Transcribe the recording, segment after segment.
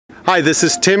Hi, this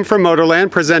is Tim from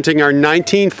Motorland presenting our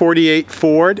 1948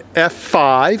 Ford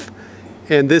F5,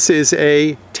 and this is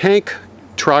a tank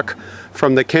truck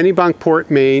from the Kennebunkport,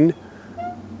 Maine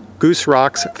Goose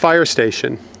Rocks Fire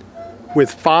Station.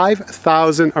 With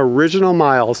 5,000 original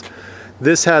miles,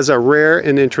 this has a rare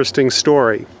and interesting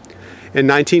story. In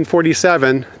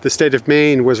 1947, the state of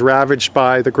Maine was ravaged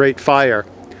by the Great Fire.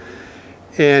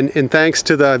 And thanks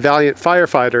to the valiant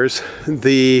firefighters,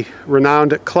 the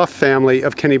renowned Clough family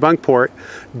of Kennebunkport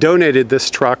donated this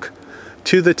truck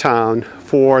to the town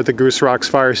for the Goose Rocks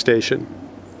Fire Station.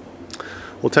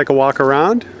 We'll take a walk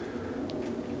around.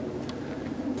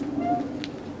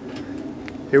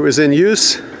 It was in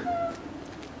use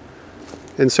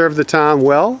and served the town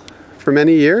well for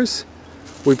many years.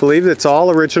 We believe it's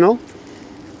all original.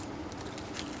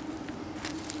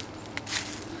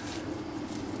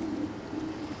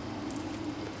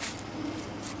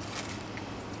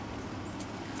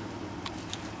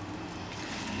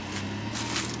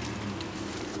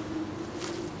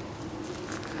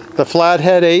 The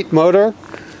Flathead 8 motor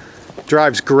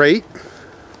drives great.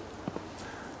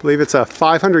 I believe it's a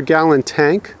 500-gallon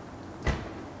tank.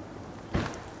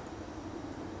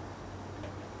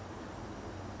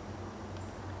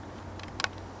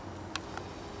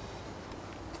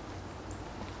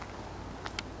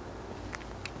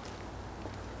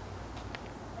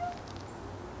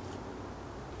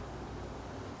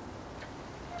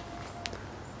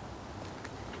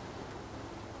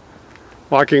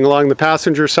 Walking along the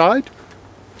passenger side,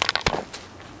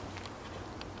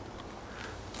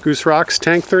 Goose Rocks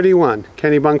Tank 31,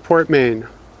 Kennebunkport, Maine,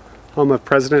 home of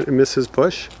President and Mrs.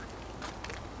 Bush.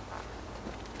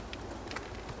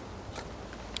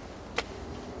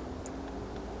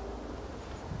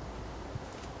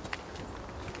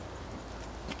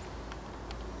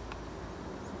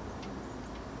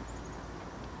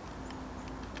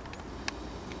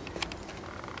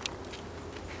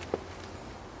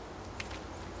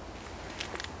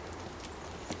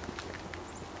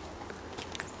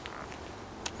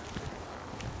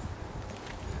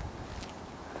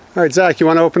 All right, Zach, you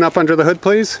want to open up under the hood,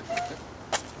 please?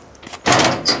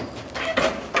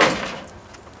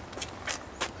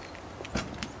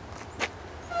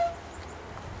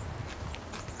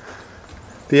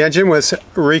 The engine was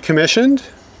recommissioned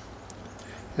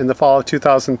in the fall of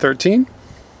 2013.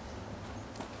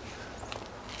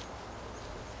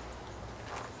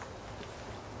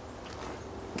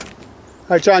 All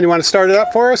right, John, you want to start it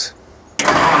up for us?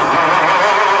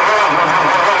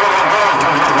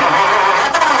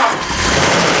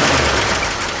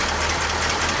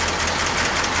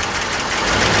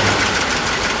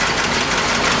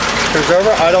 Turns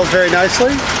over, idles very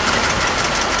nicely.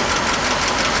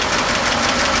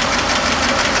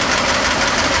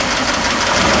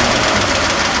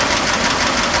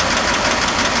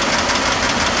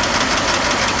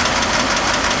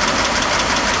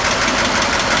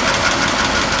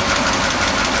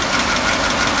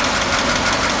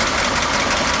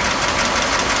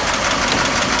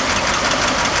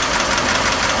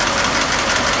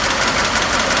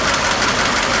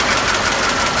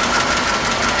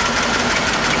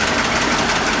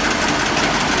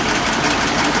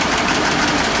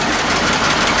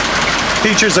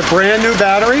 Features a brand new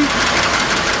battery.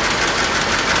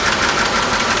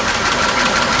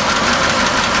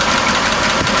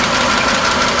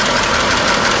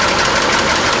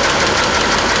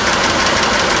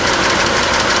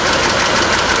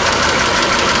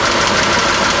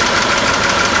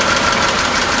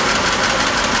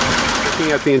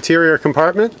 Looking at the interior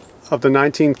compartment of the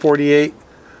 1948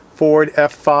 Ford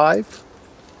F5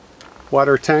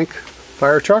 water tank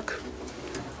fire truck.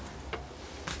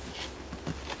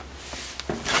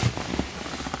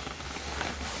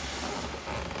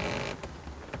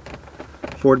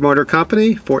 Ford Motor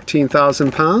Company,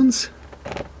 14,000 pounds.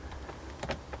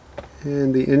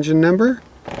 And the engine number.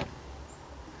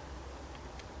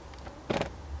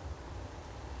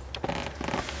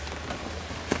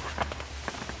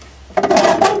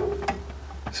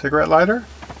 Cigarette lighter.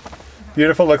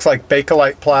 Beautiful, looks like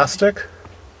Bakelite plastic.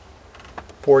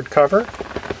 Ford cover.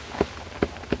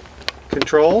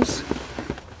 Controls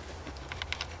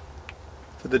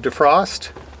for the defrost,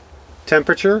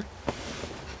 temperature,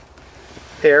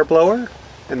 air blower,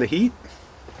 and the heat.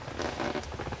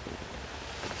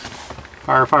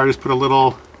 Firefighters put a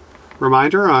little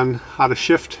reminder on how to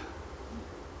shift.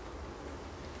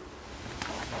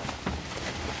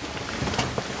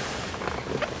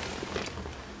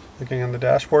 Looking on the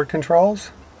dashboard controls.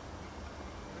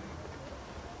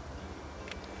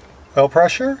 Oil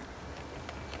pressure.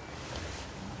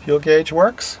 Fuel gauge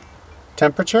works.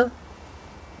 Temperature.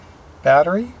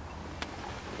 Battery.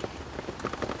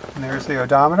 And there's the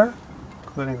odometer,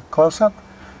 including a close-up.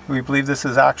 We believe this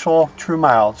is actual true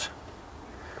mileage,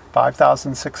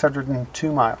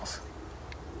 5,602 miles.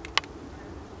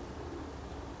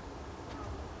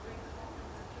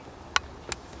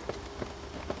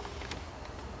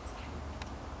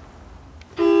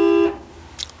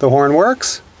 The horn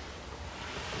works.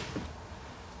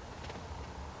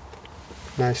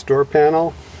 Nice door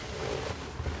panel.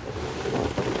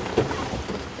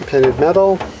 Painted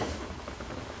metal.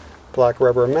 Black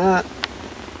rubber mat.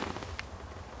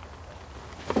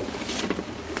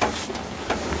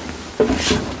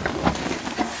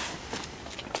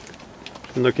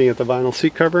 And looking at the vinyl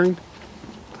seat covering.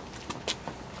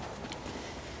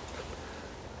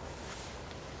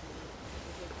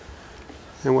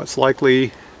 And what's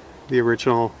likely the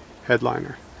original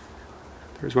headliner.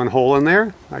 There's one hole in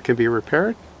there that can be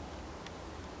repaired.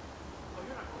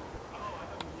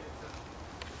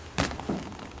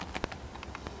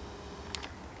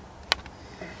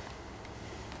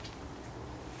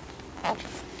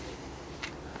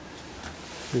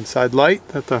 Inside light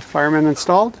that the fireman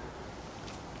installed.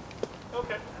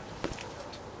 Okay.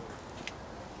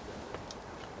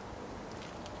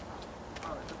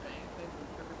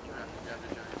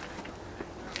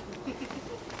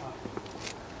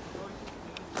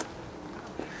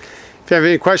 If you have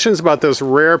any questions about this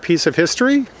rare piece of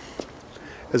history,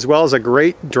 as well as a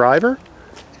great driver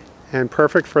and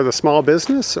perfect for the small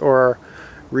business or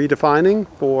redefining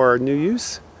for new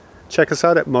use, check us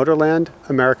out at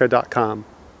motorlandamerica.com.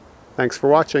 Thanks for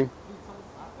watching.